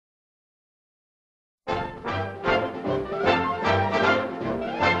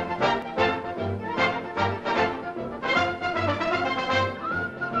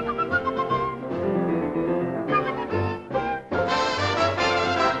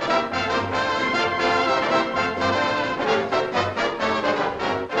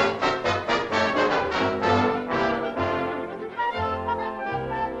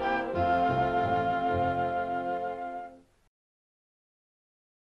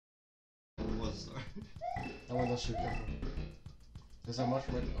about to start. That one does shoot careful. Is that much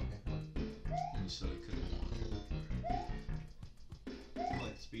right? Okay. You said I couldn't walk. I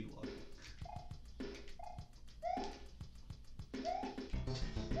like speed walk.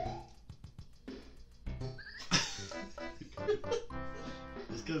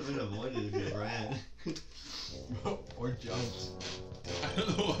 This could have been avoided if you ran. Or jumped. I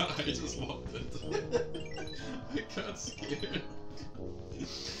don't know why I just walked into it. I got scared.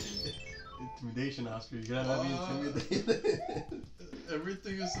 Intimidation, Oscar. You gotta not be intimidated.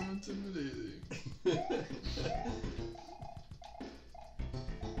 Everything is so intimidating.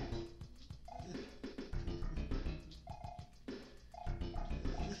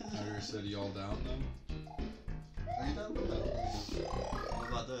 I already said y'all down then? Are you done with that? What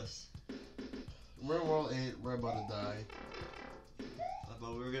about this? We're in World 8. We're about to die. I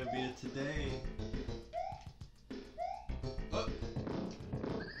thought we were gonna beat it today. Oh,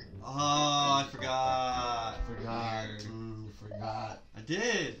 I forgot. Forgot. You forgot. I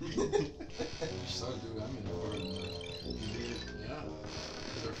did. You suck, dude. I'm in the world. Yeah.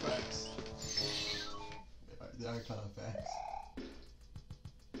 These are facts. They are kind of facts.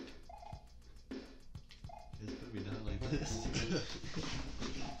 It's gonna be done like this.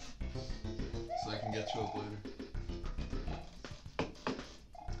 So I can get you up later.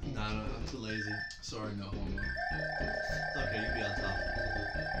 Nah, no, I'm too lazy. Sorry, no homo. It's okay, you be on top.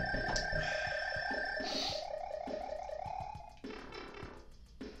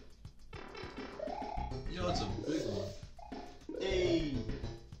 Yo, it's a big one. Hey!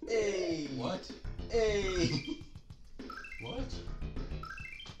 Hey! What? Hey! What?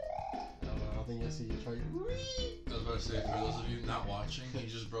 I don't think I see you try. I was about to say, for those of you not watching, he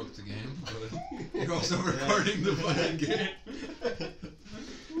just broke the game, but you're also recording the fucking game.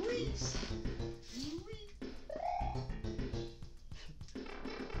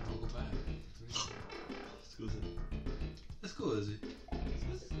 I'll go back. Excuse me. That's cool, is he?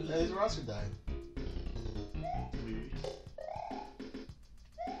 Hey, his roster died.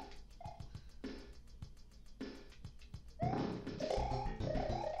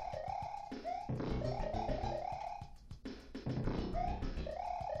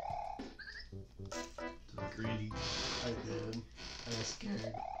 Greedy. I did. I was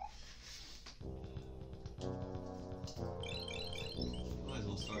scared. Might as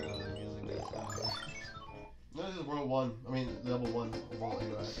well start out using this. No, this is World 1. I mean, level 1 of World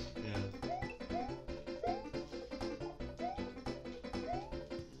 8, right? Yeah.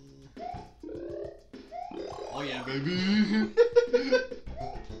 Oh yeah, baby!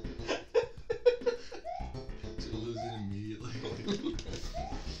 To lose it immediately.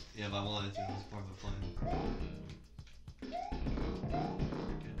 Yeah, if I wanted to, it was part of the plan.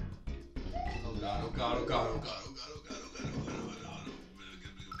 Oh god, oh god, oh god, oh god, oh god, oh god, oh god, oh god, oh god, oh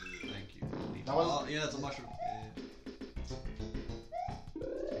god. Thank you. That was- Oh, yeah, it's a mushroom.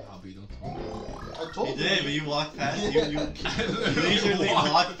 Hobby, don't tell me. I told You you. did, but you walked past. You leisurely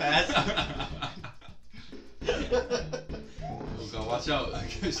walked past. Oh god, watch out. That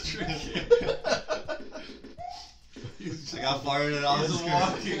guy's tricky. I got fired and I was He's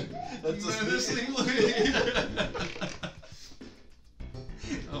walking. That's a menacingly.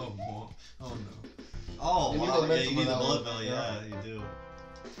 Oh, boy. Oh no. Oh, You need wow, the yeah, momentum you need on the that bullet one. bill, yeah, you do.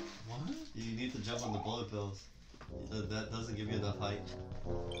 What? You need to jump on the bullet bills. That doesn't give you enough height.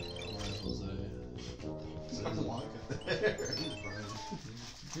 I'm walking there.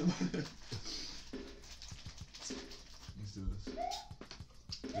 Let's do this.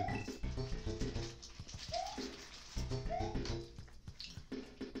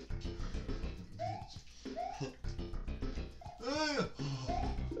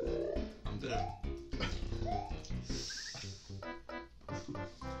 I'm dead.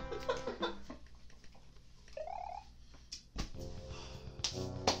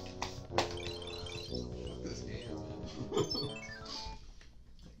 This game, man.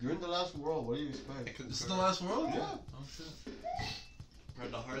 You're in the last world. What do you expect? This is the last world? Yeah. Oh shit. We're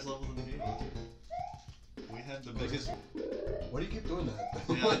at the hardest level in the game. We had the biggest. Why do you keep doing that?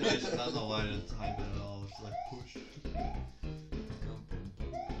 Yeah, I don't know why I didn't type it at all. It's like push.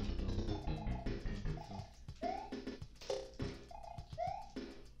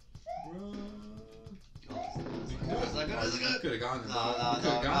 Is that good? Is that good? Could have gone there. Nah, Could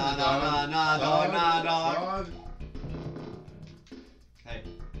have nah, gone nah, there, nah, dog. nah, dog. Dog. Hey,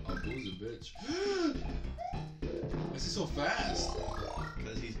 Oh, Boo's a bitch. Why is he so fast?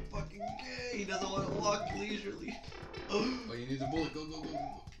 because he's fucking gay. He doesn't want to walk leisurely. Oh, you need the bullet. Go, go, go, go.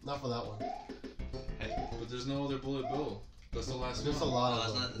 Not for that one. Hey, But there's no other bullet bill. That's the last There's a one. lot no, of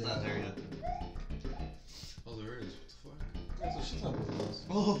it's them. not. It's not there yet. Oh, there is. What the fuck? Yeah, so she's not doing this.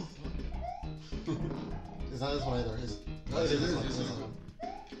 Oh. It's not this one either. It's Yes, it is. this one. Yes, This it is. one.